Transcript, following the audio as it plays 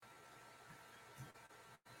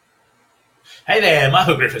Hey there,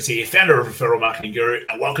 Michael Griffiths here, founder of Referral Marketing Guru,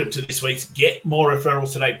 and welcome to this week's Get More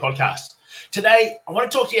Referrals Today podcast. Today, I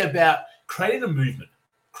want to talk to you about creating a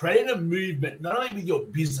movement not only with your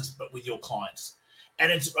business, but with your clients.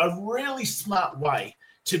 And it's a really smart way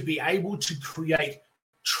to be able to create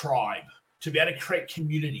tribe, to be able to create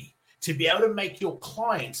community, to be able to make your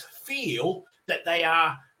clients feel that they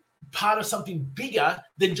are part of something bigger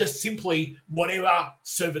than just simply whatever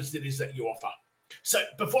service it is that you offer. So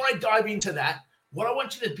before I dive into that, what I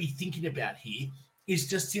want you to be thinking about here is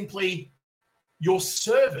just simply your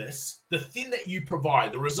service, the thing that you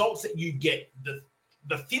provide, the results that you get,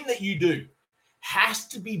 the thing that you do has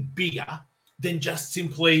to be bigger than just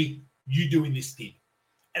simply you doing this thing.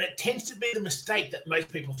 And it tends to be the mistake that most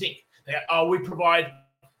people think. We provide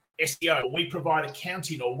SEO, or we provide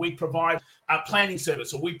accounting, or we provide a planning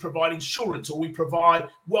service, or we provide insurance, or we provide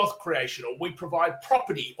wealth creation, or we provide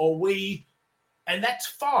property, and that's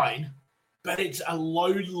fine, but it's a low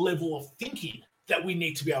level of thinking that we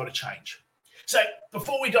need to be able to change. So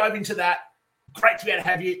before we dive into that, great to be able to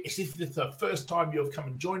have you. If this is the first time you've come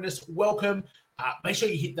and joined us, welcome. Make sure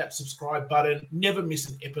you hit that subscribe button. Never miss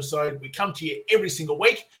an episode. We come to you every single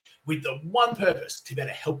week with the one purpose to be able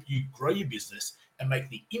to help you grow your business and make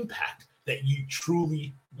the impact that you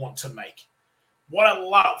truly want to make. What I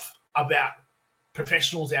love about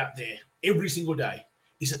professionals out there every single day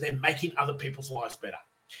is that they're making other people's lives better.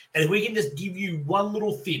 And if we can just give you one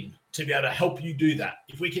little thing to be able to help you do that,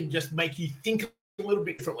 if we can just make you think a little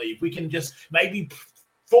bit differently, if we can just maybe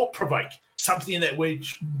thought provoke something that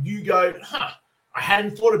which you go, I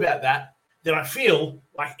hadn't thought about that, then I feel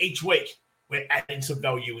like each week we're adding some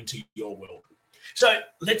value into your world. So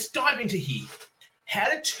let's dive into here. How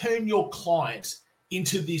to turn your clients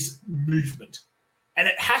into this movement. And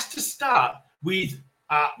it has to start with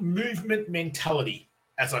movement mentality,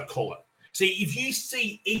 as I call it. See, if you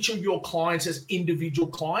see each of your clients as individual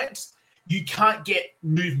clients, you can't get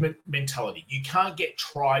movement mentality. You can't get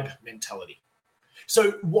tribe mentality.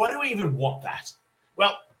 So why do we even want that?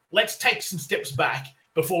 Well, let's take some steps back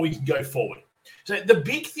before we can go forward. So the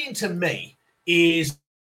big thing to me is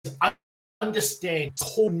understand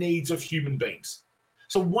core needs of human beings.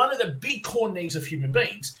 So one of the big core needs of human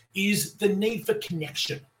beings is the need for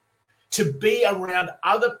connection, to be around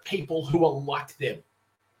other people who are like them.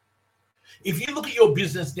 If you look at your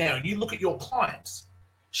business now and you look at your clients,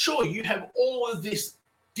 sure, you have all of this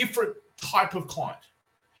different type of client,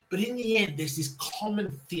 but in the end, there's this common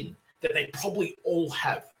thing that they probably all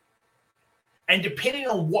have. And depending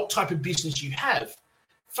on what type of business you have,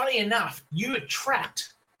 funny enough, you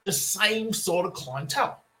attract the same sort of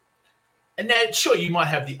clientele. And now, sure, you might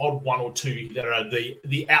have the odd one or two that are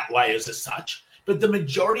the outliers as such, but the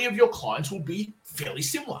majority of your clients will be fairly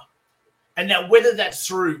similar. And now, whether that's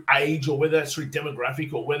through age, or whether that's through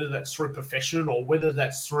demographic, or whether that's through profession, or whether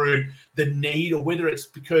that's through the need, or whether it's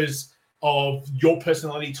because of your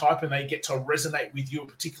personality type and they get to resonate with you a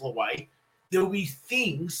particular way, there will be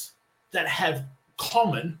things that have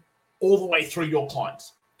common all the way through your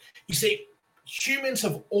clients. You see, humans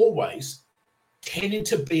have always tended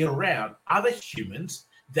to be around other humans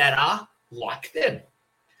that are like them.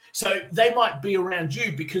 So they might be around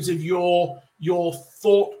you because of your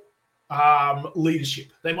thought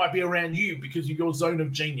leadership. They might be around you because of your zone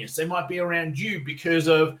of genius. They might be around you because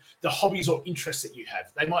of the hobbies or interests that you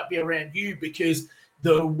have. They might be around you because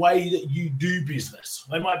the way that you do business.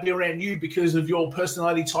 They might be around you because of your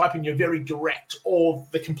personality type and you're very direct, or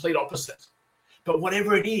the complete opposite. But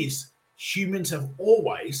whatever it is, humans have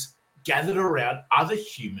always gathered around other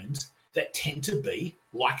humans that tend to be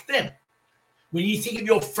like them. When you think of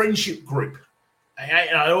your friendship group,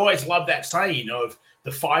 and I always love that saying of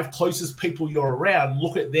the 5 closest people you're around,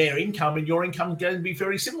 look at their income and your income is going to be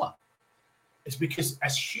very similar. It's because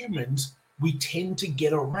as humans, we tend to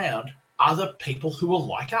get around other people who are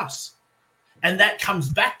like us. And that comes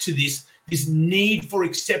back to this need for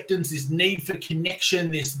acceptance, this need for connection,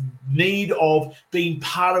 this need of being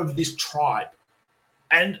part of this tribe.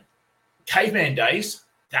 And caveman days,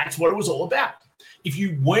 that's what it was all about. If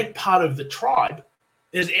you weren't part of the tribe,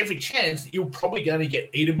 there's every chance that you're probably going to get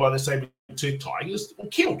eaten by the saber-toothed tigers or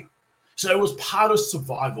killed. So it was part of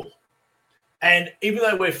survival. And even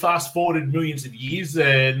though we're fast-forwarded millions of years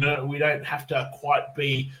and we don't have to quite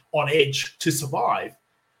be on edge to survive,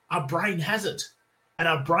 our brain hasn't. And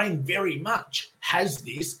our brain very much has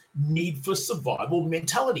this need for survival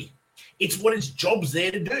mentality. It's what its job's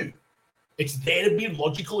there to do. It's there to be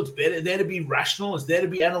logical. It's there to be rational. It's there to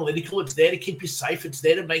be analytical. It's there to keep you safe. It's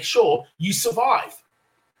there to make sure you survive.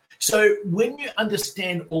 So when you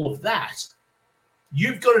understand all of that,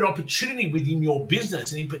 you've got an opportunity within your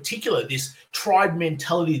business, and in particular, this tribe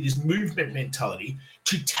mentality, this movement mentality,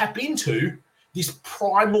 to tap into this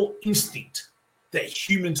primal instinct that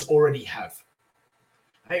humans already have.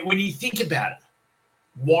 Hey, when you think about it,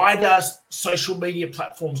 why does social media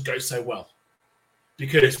platforms go so well?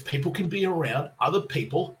 Because people can be around other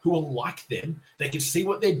people who are like them. They can see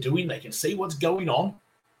what they're doing. They can see what's going on.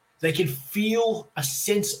 They can feel a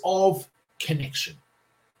sense of connection.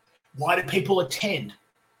 Why do people attend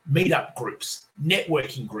meetup groups,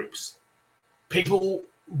 networking groups? People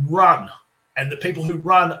run, and the people who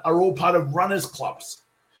run are all part of runners clubs.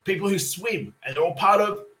 People who swim, and they're all part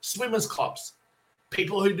of swimmers clubs.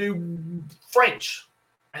 People who do French,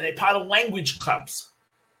 and they're part of language clubs.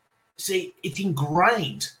 See, it's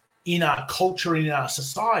ingrained in our culture, in our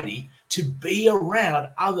society, to be around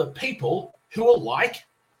other people who are like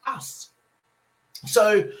us.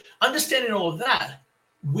 So understanding all of that,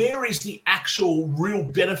 where is the actual real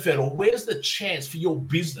benefit, or where's the chance for your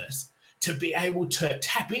business to be able to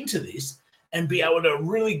tap into this and be able to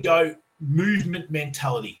really go movement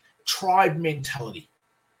mentality, tribe mentality?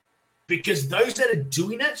 Because those that are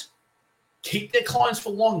doing it keep their clients for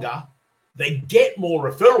longer, they get more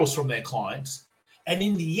referrals from their clients, and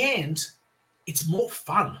in the end, it's more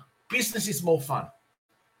fun. Business is more fun.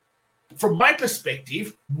 From my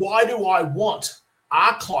perspective, why do I want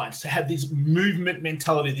our clients to have this movement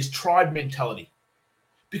mentality, this tribe mentality?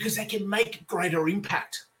 Because they can make greater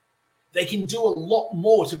impact. They can do a lot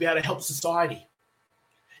more to be able to help society.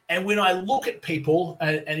 And when I look at people,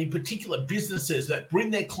 and in particular businesses that bring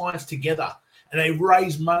their clients together and they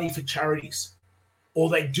raise money for charities, or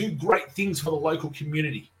they do great things for the local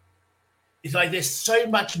community, it's like there's so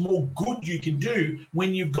much more good you can do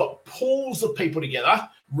when you've got pools of people together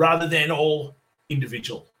rather than all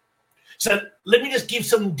individual. So let me just give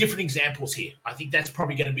some different examples here. I think that's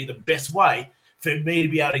probably going to be the best way for me to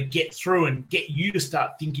be able to get through and get you to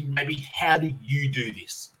start thinking, maybe, how do you do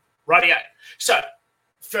this? Rightio. So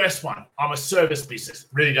first one, I'm a service business. It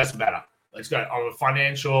really doesn't matter. Let's go. I'm a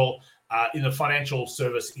financial, in the financial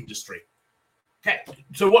service industry. Okay,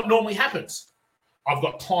 so what normally happens? I've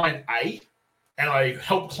got client A, and I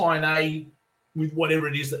help client A with whatever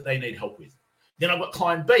it is that they need help with. Then I've got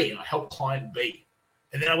client B, and I help client B.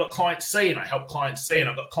 And then I've got client C, and I help client C, and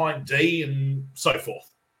I've got client D, and so forth.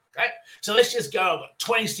 Okay, so let's just go. I've got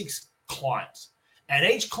 26 clients, and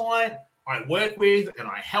each client I work with and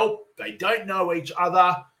I help. They don't know each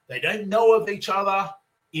other. They don't know of each other.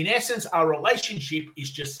 In essence, our relationship is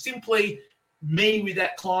just simply me with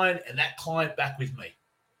that client and that client back with me.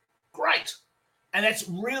 Great. And that's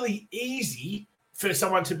really easy for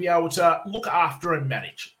someone to be able to look after and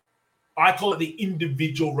manage. I call it the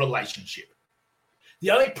individual relationship.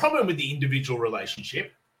 The only problem with the individual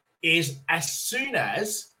relationship is, as soon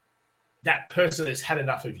as that person has had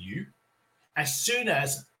enough of you, as soon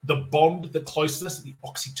as the bond, the closeness, the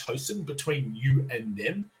oxytocin between you and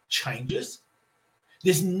them changes,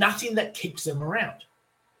 there's nothing that keeps them around.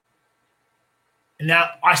 And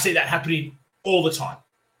now I see that happening all the time.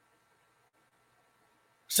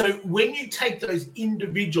 So when you take those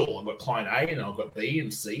individual, I've got client A and I've got B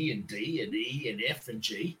and C and D and E and F and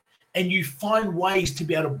G, and you find ways to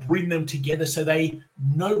be able to bring them together so they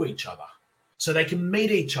know each other, so they can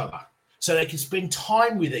meet each other, so they can spend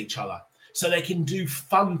time with each other, so they can do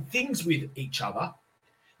fun things with each other,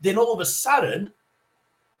 then all of a sudden,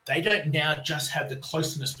 they don't now just have the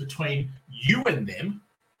closeness between you and them.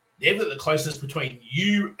 They've got the closeness between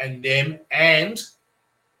you and them and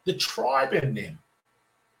the tribe and them.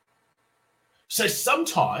 So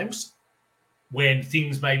sometimes when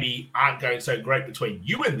things maybe aren't going so great between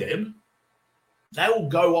you and them, they will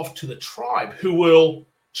go off to the tribe, who will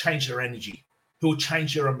change their energy, who will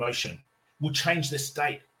change their emotion, will change their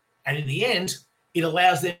state. And in the end, it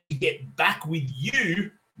allows them to get back with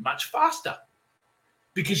you much faster,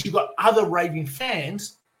 because you've got other raving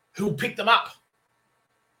fans who will pick them up.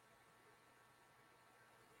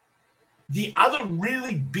 The other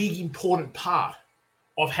really big important part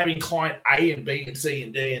of having client A and B and C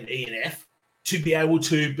and D and E and F to be able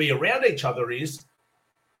to be around each other is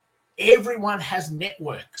everyone has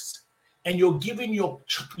networks, and you're giving your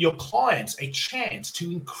clients a chance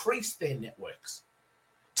to increase their networks,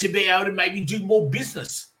 to be able to maybe do more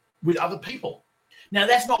business with other people. Now,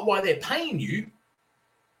 that's not why they're paying you,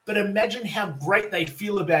 but imagine how great they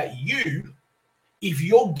feel about you if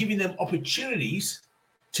you're giving them opportunities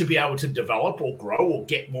to be able to develop or grow or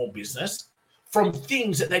get more business from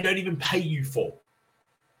things that they don't even pay you for.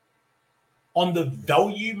 On the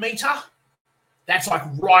value meter, that's like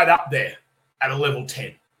right up there at a level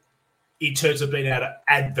 10 in terms of being able to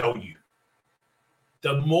add value.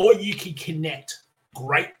 The more you can connect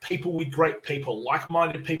great people with great people,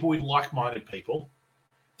 like-minded people with like-minded people,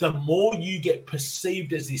 the more you get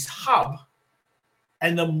perceived as this hub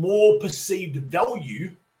and the more perceived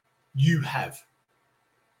value you have.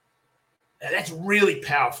 Now, that's really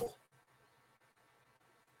powerful.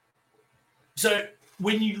 So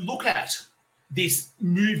when you look at this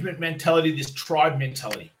movement mentality, this tribe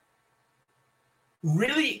mentality,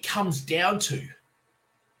 really it comes down to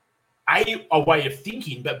A, way of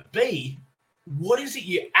thinking, but B, what is it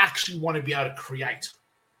you actually want to be able to create?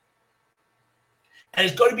 And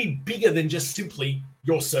it's got to be bigger than just simply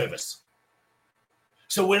your service.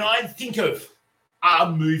 So when I think of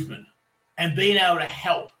our movement and being able to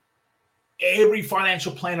help every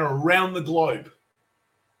financial planner around the globe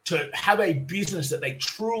to have a business that they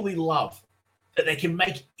truly love, that they can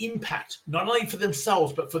make impact, not only for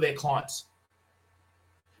themselves, but for their clients.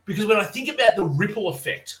 Because when I think about the ripple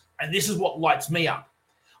effect, and this is what lights me up,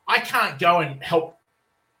 I can't go and help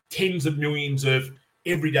tens of millions of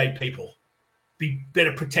everyday people be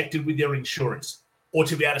better protected with their insurance, or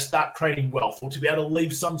to be able to start creating wealth, or to be able to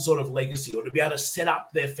leave some sort of legacy, or to be able to set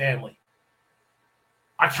up their family.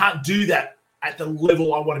 I can't do that at the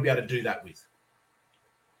level I want to be able to do that with.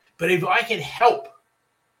 But if I can help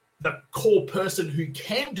the core person who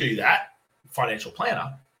can do that, financial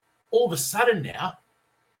planner, all of a sudden now,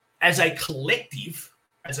 as a collective,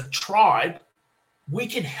 as a tribe, we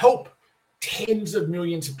can help tens of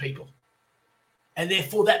millions of people. And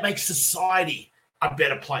therefore, that makes society a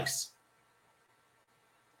better place.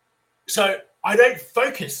 So I don't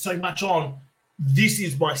focus so much on this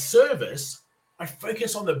is my service. I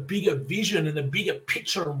focus on the bigger vision and the bigger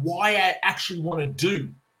picture and why I actually want to do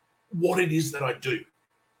what it is that I do.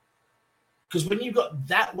 Because when you've got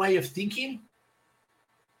that way of thinking,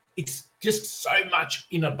 it's just so much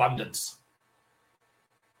in abundance.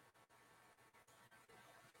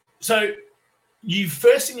 So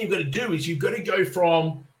first thing you've got to do is you've got to go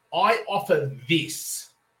from, I offer this,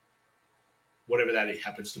 whatever that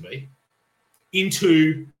happens to be,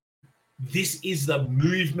 into this is the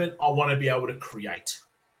movement I want to be able to create.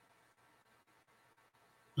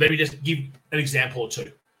 Let me just give an example or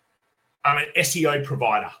two. I'm an SEO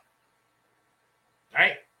provider.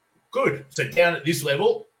 Okay, good. So down at this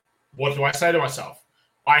level, what do I say to myself?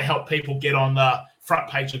 I help people get on the front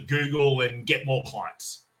page of Google and get more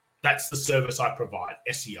clients. That's the service I provide,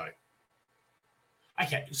 SEO.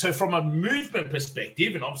 Okay, so from a movement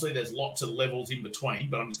perspective, and obviously there's lots of levels in between,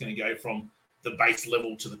 but I'm just going to go from the base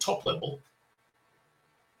level to the top level.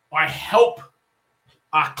 I help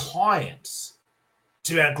our clients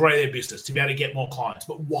to be able to grow their business, to be able to get more clients.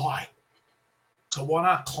 But why? So I want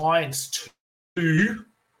our clients to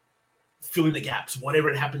fill in the gaps, whatever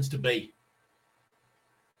it happens to be.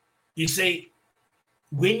 You see,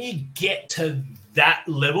 when you get to that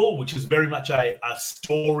level, which is very much a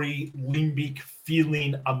story, limbic,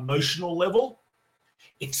 feeling, emotional level,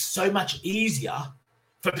 it's so much easier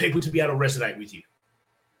for people to be able to resonate with you.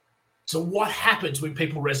 So what happens when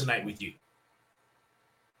people resonate with you?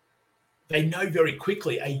 They know very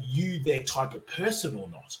quickly, are you their type of person or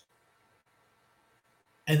not?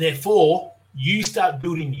 And therefore, you start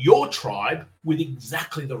building your tribe with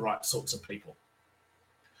exactly the right sorts of people.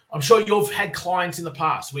 I'm sure you've had clients in the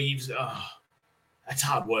past where you've said, oh, that's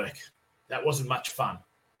hard work. That wasn't much fun.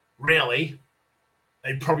 Really,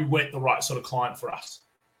 they probably weren't the right sort of client for us.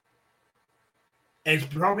 And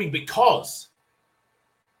it's probably because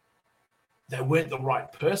they weren't the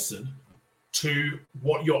right person to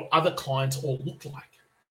what your other clients all look like.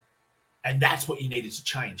 And that's what you needed to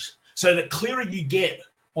change. So the clearer you get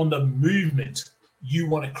on the movement you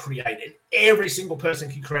want to create, and every single person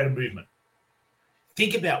can create a movement.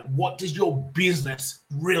 Think about, what does your business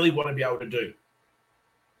really want to be able to do?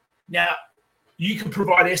 Now, you can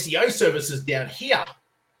provide SEO services down here,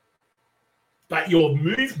 but your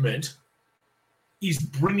movement is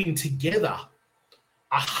bringing together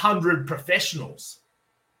 100 professionals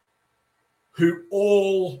who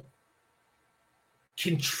all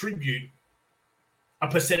contribute a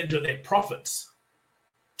percentage of their profits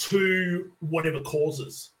to whatever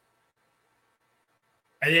causes.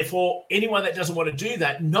 And therefore, anyone that doesn't want to do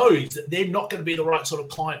that knows that they're not going to be the right sort of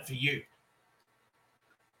client for you.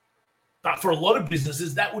 But for a lot of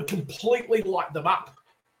businesses, that would completely light them up.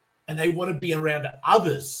 And they want to be around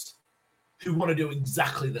others who want to do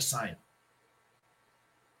exactly the same.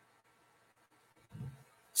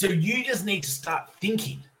 So you just need to start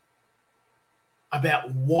thinking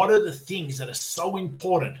about what are the things that are so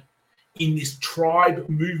important in this tribe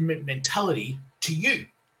movement mentality to you.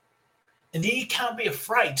 And then you can't be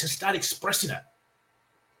afraid to start expressing it.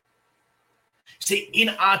 See, in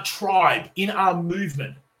our tribe, in our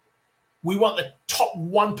movement, We want the top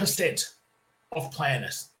 1% of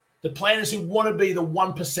planners, the planners who want to be the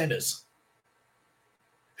 1%ers,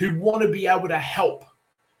 who want to be able to help,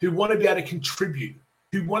 who want to be able to contribute,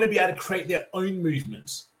 who want to be able to create their own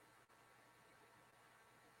movements,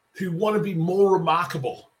 who want to be more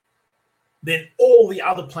remarkable than all the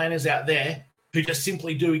other planners out there who just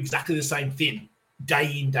simply do exactly the same thing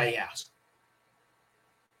day in, day out.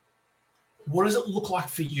 What does it look like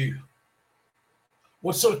for you?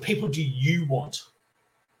 What sort of people do you want?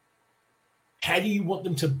 How do you want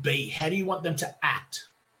them to be? How do you want them to act?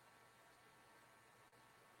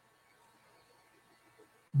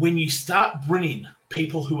 When you start bringing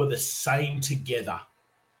people who are the same together,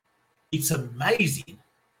 it's amazing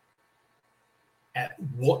at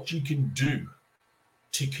what you can do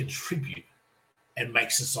to contribute and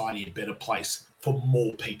make society a better place for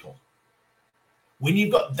more people. When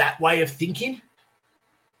you've got that way of thinking,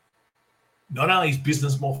 not only is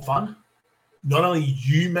business more fun, not only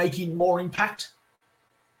you making more impact,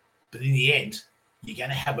 but in the end, you're going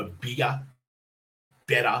to have a bigger,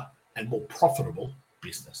 better, and more profitable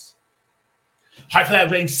business. Hopefully I've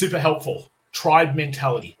been super helpful. Tribe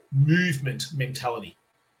mentality, movement mentality.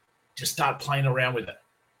 Just start playing around with it.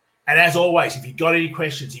 And as always, if you've got any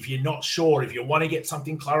questions, if you're not sure, if you want to get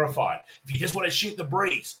something clarified, if you just want to shoot the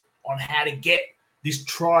breeze on how to get this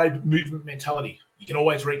tribe movement mentality, you can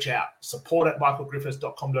always reach out.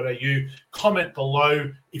 support@michaelgriffiths.com.au. Comment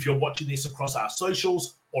below if you're watching this across our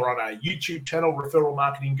socials or on our YouTube channel, Referral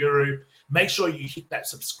Marketing Guru. Make sure you hit that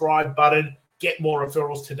subscribe button. Get more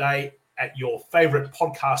referrals today at your favorite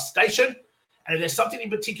podcast station. And if there's something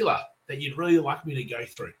in particular that you'd really like me to go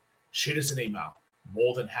through, shoot us an email.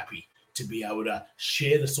 More than happy to be able to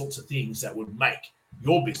share the sorts of things that would make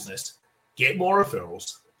your business get more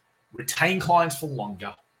referrals, retain clients for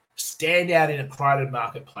longer, stand out in a crowded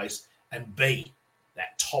marketplace, and be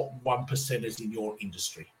that top 1%ers in your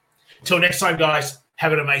industry. Until next time, guys,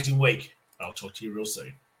 have an amazing week. I'll talk to you real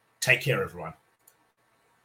soon. Take care, everyone.